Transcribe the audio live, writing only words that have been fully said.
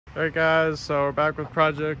Alright guys, so we're back with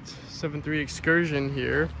Project 73 Excursion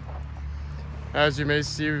here. As you may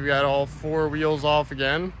see, we've got all four wheels off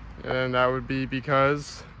again, and that would be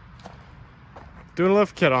because doing a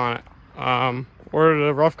lift kit on it. Ordered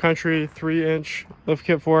a rough country 3-inch lift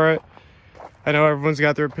kit for it. I know everyone's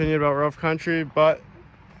got their opinion about rough country, but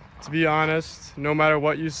to be honest, no matter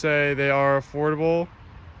what you say, they are affordable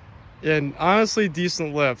and honestly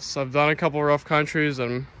decent lifts. I've done a couple rough countries,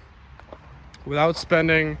 and without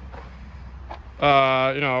spending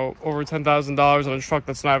you know, over $10,000 on a truck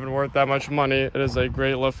that's not even worth that much money, it is a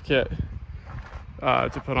great lift kit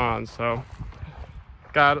to put on. So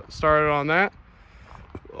got started on that.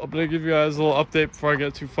 I'm gonna give you guys a little update before I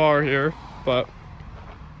get too far here, but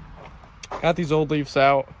got these old leaves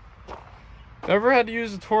out. Never had to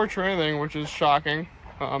use a torch or anything, which is shocking.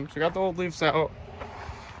 So got the old leaves out.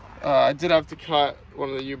 I did have to cut one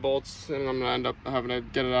of the U-bolts, and I'm gonna end up having to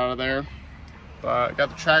get it out of there. But got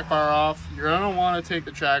the track bar off. You're gonna want to take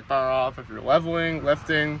the track bar off if you're leveling,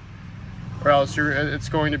 lifting, or else it's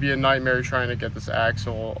going to be a nightmare trying to get this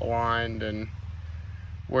axle aligned and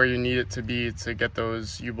where you need it to be to get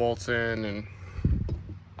those U-bolts in and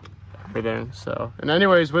everything. So, and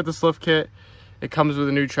anyways, with this lift kit, it comes with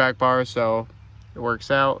a new track bar, so it works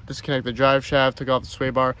out. Disconnect the drive shaft, took off the sway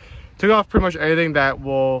bar, took off pretty much anything that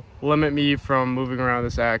will limit me from moving around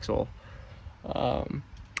this axle.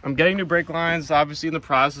 I'm getting new brake lines. Obviously in the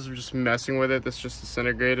process of just messing with it, this just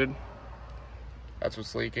disintegrated. That's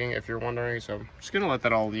what's leaking, if you're wondering. So I'm just gonna let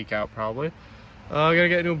that all leak out probably. I'm gonna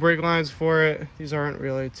get new brake lines for it. These aren't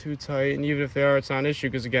really too tight, and even if they are, it's not an issue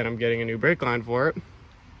because again, I'm getting a new brake line for it.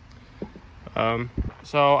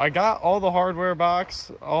 So I got all the hardware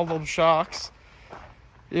box, all the shocks.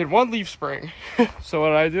 It had one leaf spring. So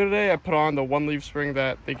what I do today, I put on the one leaf spring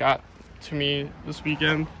that they got to me this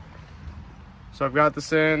weekend. So I've got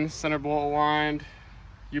this in, center bolt aligned,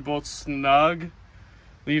 U-bolts snug,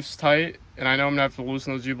 leaves tight, and I know I'm gonna have to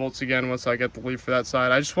loosen those U-bolts again once I get the leaf for that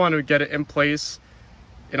side. I just want to get it in place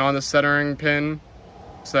and on the centering pin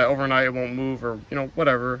so that overnight it won't move, or you know,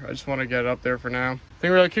 whatever. I just want to get it up there for now. I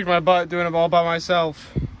think I really kicked my butt doing it all by myself,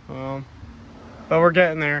 but we're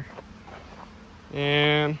getting there.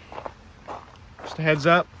 And just a heads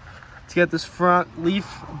up, to get this front leaf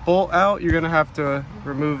bolt out, you're gonna have to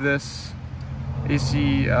remove this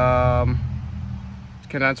AC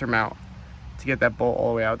condenser mount to get that bolt all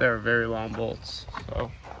the way out. They're very long bolts,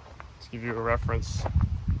 so let's give you a reference.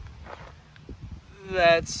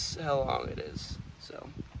 That's how long it is. So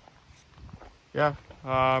yeah,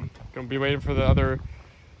 gonna be waiting for the other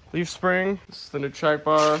leaf spring. This is the new track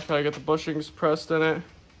bar. Gotta get the bushings pressed in it.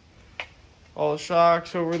 All the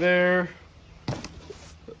shocks over there,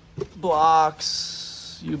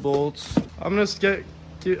 blocks, U-bolts. I'm gonna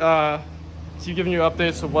keep giving you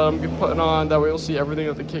updates of what I'm putting on. That way you'll see everything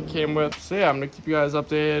that the kit came with. So yeah, I'm gonna keep you guys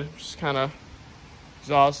updated. Just kind of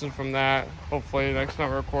exhausted from that. Hopefully next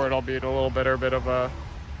time I record, I'll be in a little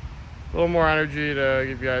more energy to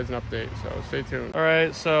give you guys an update. So stay tuned. All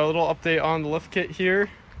right, so a little update on the lift kit here.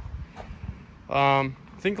 I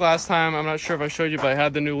think last time, I'm not sure if I showed you, but I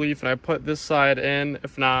had the new leaf and I put this side in.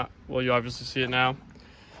 If not, well, you obviously see it now.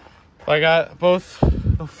 But I got both.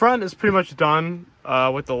 The front is pretty much done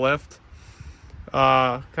with the lift.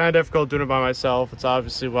 Kind of difficult doing it by myself. It's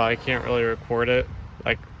obviously why I can't really record it,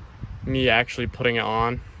 like me actually putting it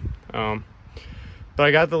on. But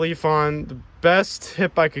I got the leaf on. The best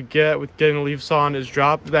tip I could get with getting the leaves on is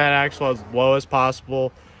drop that axle as low as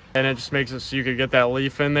possible, and it just makes it so you could get that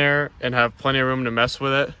leaf in there and have plenty of room to mess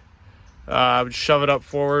with it. I would shove it up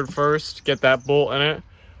forward first, get that bolt in it.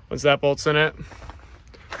 Once that bolt's in it,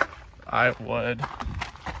 I would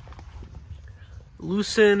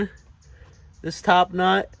loosen this top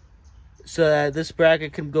nut so that this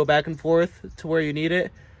bracket can go back and forth to where you need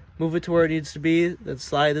it. Move it to where it needs to be, then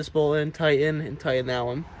slide this bolt in, tighten, and tighten that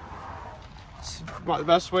one. It's the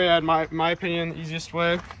best way, in my opinion, easiest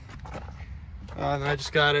way. And I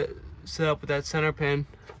just got it set up with that center pin.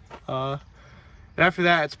 And after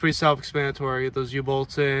that, it's pretty self-explanatory. Get those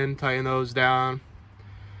U-bolts in, tighten those down.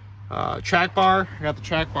 Track bar, I got the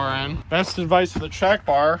track bar in. Best advice for the track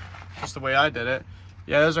bar, just the way I did it.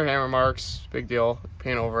 Yeah, those are hammer marks, big deal,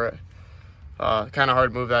 paint over it. Kind of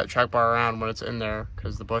hard to move that track bar around when it's in there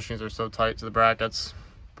because the bushings are so tight to the brackets.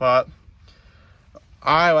 But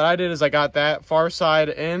what I did is I got that far side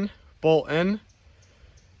in, bolt in,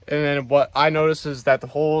 and then what I noticed is that the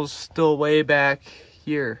hole's still way back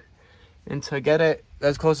here. And to get it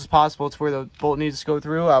as close as possible to where the bolt needs to go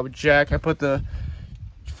through, I put the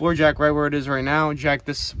floor jack right where it is right now, and jack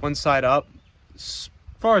this one side up as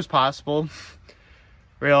far as possible,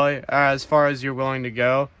 really, as far as you're willing to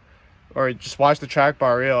go. or just watch the track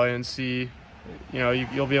bar really and see, you know,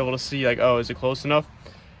 you'll be able to see like, oh, is it close enough?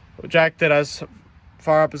 Jacked it as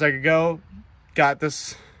far up as I could go, got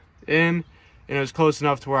this in, and it was close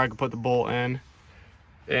enough to where I could put the bolt in,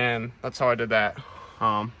 and that's how I did that.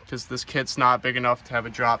 Because this kit's not big enough to have a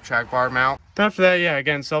drop track bar mount. After that, yeah,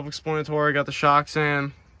 again, self-explanatory. Got the shocks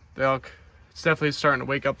in. It's definitely starting to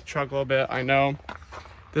wake up the truck a little bit. I know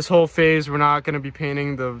this whole phase we're not going to be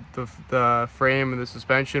painting the frame and the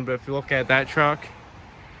suspension, but if you look at that truck,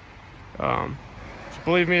 just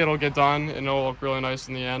believe me, it'll get done and it'll look really nice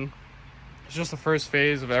in the end. It's just the first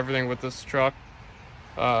phase of everything with this truck.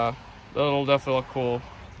 It'll definitely look cool.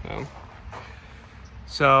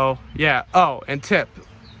 So yeah. Oh, and tip.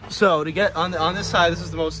 So to get on this side, this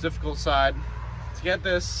is the most difficult side. To get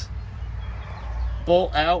this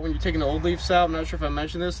bolt out when you're taking the old leafs out, I'm not sure if I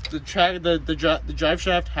mentioned this. The drive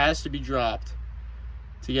shaft has to be dropped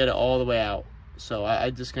to get it all the way out. So I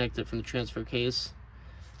disconnect it from the transfer case,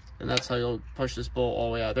 and that's how you'll push this bolt all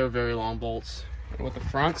the way out. They're very long bolts. And with the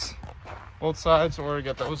fronts, both sides, in order to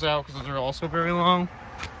get those out, because those are also very long,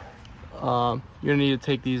 you're gonna need to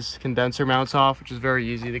take these condenser mounts off, which is very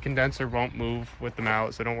easy. The condenser won't move with the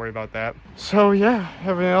mount, so don't worry about that. So yeah,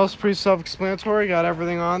 everything else pretty self-explanatory. Got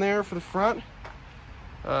everything on there for the front.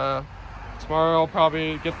 Tomorrow I'll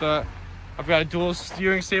probably get I've got a dual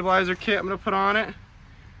steering stabilizer kit I'm gonna put on it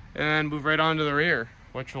and move right on to the rear,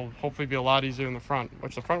 which will hopefully be a lot easier than the front,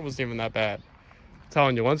 which the front wasn't even that bad. I'm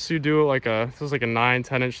telling you, once you do this is like a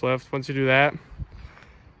 9-10 inch lift, once you do that,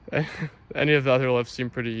 any of the other lifts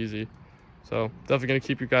seem pretty easy. So definitely gonna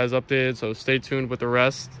keep you guys updated, so stay tuned with the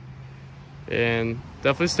rest, and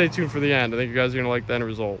definitely stay tuned for the end. I think you guys are gonna like the end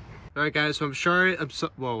result. All right, guys, so I'm sorry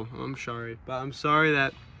that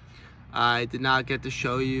I did not get to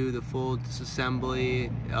show you the full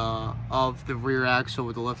disassembly of the rear axle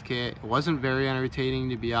with the lift kit. It wasn't very entertaining,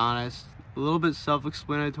 to be honest. A little bit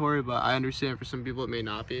self-explanatory, but I understand for some people it may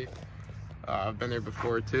not be. I've been there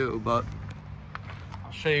before too, but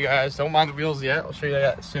I'll show you guys. Don't mind the wheels yet. I'll show you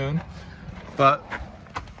that soon. But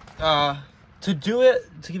to do it,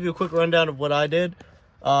 to give you a quick rundown of what I did,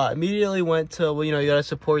 immediately went to, well, you know, you gotta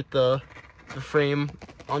support the frame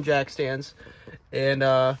on jack stands,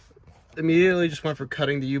 and immediately just went for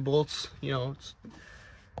cutting the U-bolts. You know, it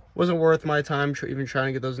wasn't worth my time even trying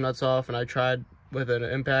to get those nuts off, and I tried with an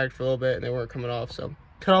impact for a little bit and they weren't coming off, so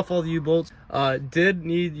cut off all the U-bolts.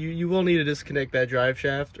 You will need to disconnect that drive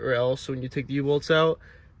shaft, or else when you take the U-bolts out,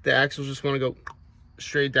 the axle's just going to go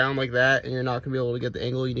straight down like that, and you're not going to be able to get the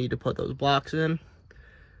angle you need to put those blocks in.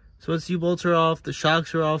 So once the U-bolts are off, the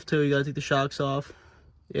shocks are off too. You got to take the shocks off,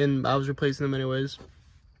 and I was replacing them anyways.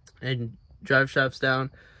 And drive shafts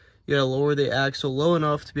down. You got to lower the axle low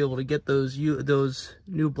enough to be able to get those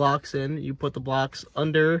new blocks in. You put the blocks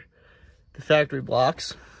under the factory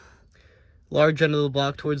blocks. Large end of the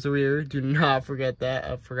block towards the rear. Do not forget that.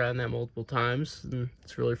 I've forgotten that multiple times, and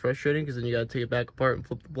it's really frustrating because then you got to take it back apart and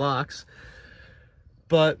flip the blocks.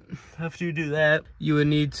 But after you do that, you would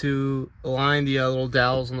need to align the little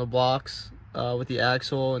dowels on the blocks with the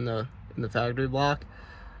axle and the factory block.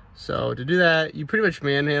 So to do that, you pretty much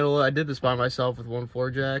manhandle it. I did this by myself with one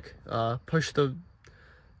floor jack. Push the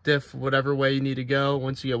diff whatever way you need to go.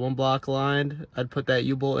 Once you get one block aligned, I'd put that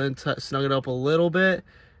U-bolt in, snug it up a little bit,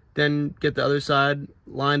 then get the other side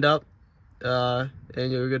lined up, and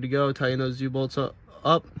you're good to go. Tighten those U-bolts up.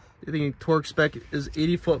 I think torque spec is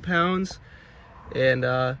 80 foot-pounds, and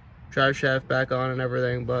drive shaft back on and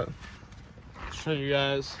everything. But I'll show you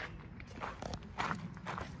guys.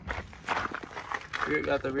 We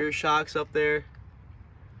got the rear shocks up there.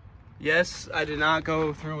 Yes, I did not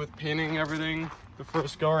go through with painting everything the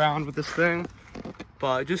first go around with this thing,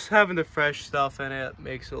 but just having the fresh stuff in it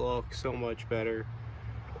makes it look so much better,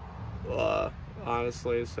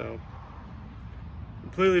 honestly. So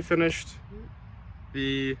completely finished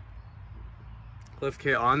the lift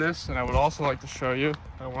kit on this, and I would also like to show you,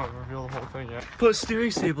 I don't want to reveal the whole thing yet, put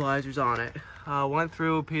steering stabilizers on it. Went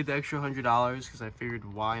through, paid the extra $100 because I figured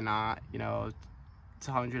why not, you know, it's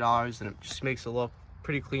 $100 and it just makes it look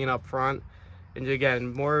pretty clean up front. And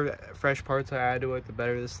again, more fresh parts I add to it, the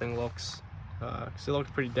better this thing looks, because it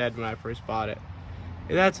looked pretty dead when I first bought it.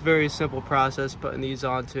 And that's a very simple process, putting these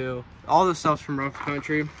on too. All this stuff's from Rough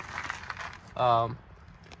Country.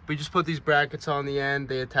 We just put these brackets on the end.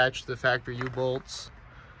 They attach to the factory U-bolts.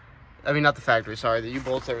 I mean, not the factory, sorry, the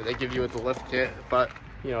U-bolts that they give you with the lift kit, but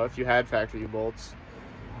you know, if you had factory U-bolts.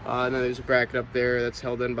 And then there's a bracket up there that's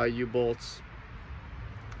held in by U-bolts.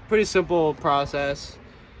 Pretty simple process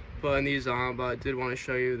putting these on, but I did want to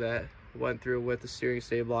show you that went through with the steering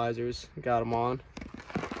stabilizers, got them on.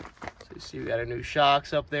 So you see we got our new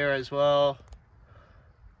shocks up there as well.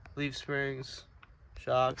 leaf springs,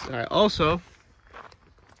 shocks. And I also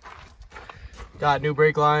got new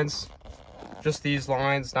brake lines. Just these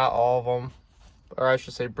lines, not all of them, or I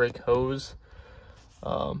should say brake hose.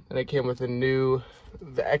 And it came with a new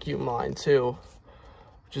vacuum line too,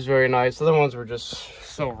 which is very nice. The other ones were just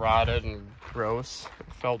so rotted and gross.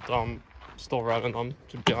 It felt dumb still running them,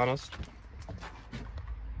 to be honest.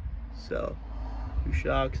 So, new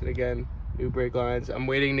shocks, and again, new brake lines. I'm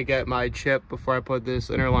waiting to get my chip before I put this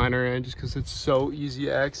inner liner in, just because it's so easy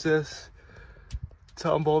to access.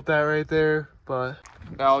 To unbolt that right there, but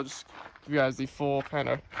now I'll just give you guys the full kind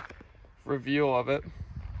of review of it.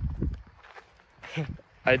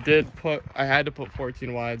 I had to put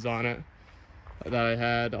 14 wides on it that I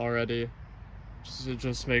had already. It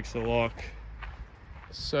just makes it look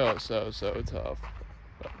so tough.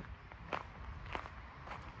 But,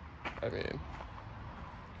 I mean,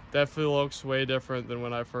 definitely looks way different than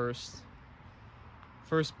when I first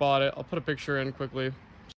bought it. I'll put a picture in quickly.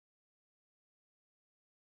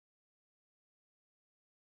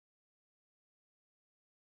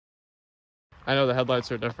 I know the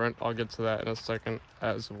headlights are different. I'll get to that in a second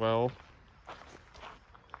as well.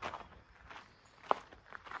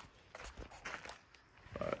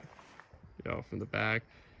 But, you know, from the back,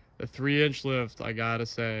 the 3-inch lift, I gotta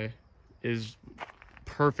say, is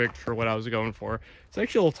perfect for what I was going for. It's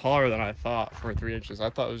actually a little taller than I thought for 3 inches.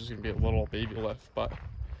 I thought it was just gonna be a little baby lift, but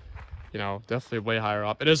you know, definitely way higher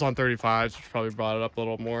up. It is on 35s, which probably brought it up a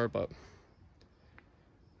little more, but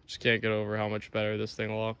just can't get over how much better this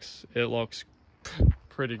thing looks. It looks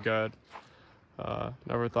pretty good.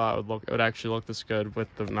 Never thought it would actually look this good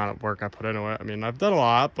with the amount of work I put into it. I mean, I've done a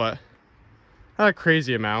lot, but not a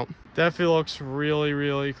crazy amount. Definitely looks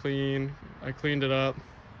really clean. I cleaned it up.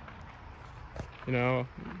 You know,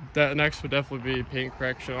 that next would definitely be paint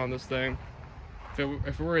correction on this thing.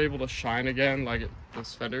 If it were able to shine again like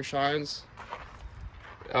this fender shines,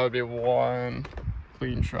 that would be one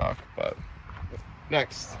clean truck. But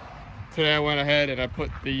next, today I went ahead and I put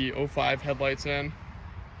the 05 headlights in.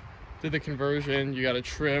 Did the conversion. You got to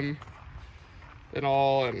trim and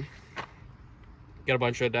all, and got a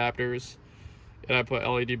bunch of adapters. And I put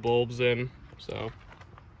LED bulbs in, so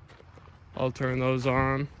I'll turn those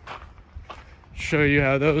on. Show you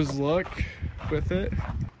how those look with it.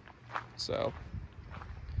 So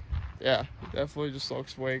yeah, definitely just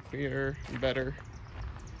looks way cleaner and better,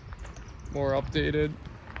 more updated.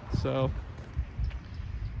 So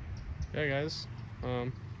yeah guys,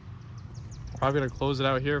 probably gonna close it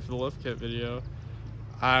out here for the lift kit video.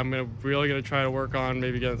 I'm really gonna try to work on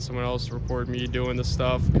maybe getting someone else to record me doing this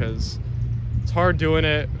stuff, because it's hard doing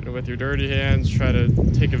it with your dirty hands, try to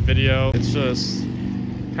take a video. It's just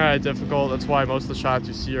kind of difficult. That's why most of the shots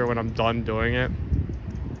you see are when I'm done doing it.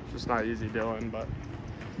 It's just not easy doing. But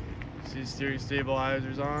see steering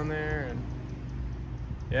stabilizers on there, and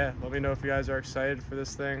yeah, let me know if you guys are excited for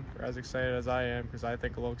this thing, or as excited as I am, because I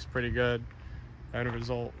think it looks pretty good end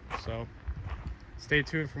result. So stay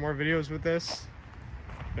tuned for more videos with this.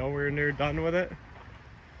 Nowhere near done with it.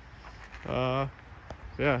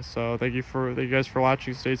 Yeah, so thank you guys for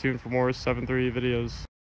watching. Stay tuned for more 7.3 videos.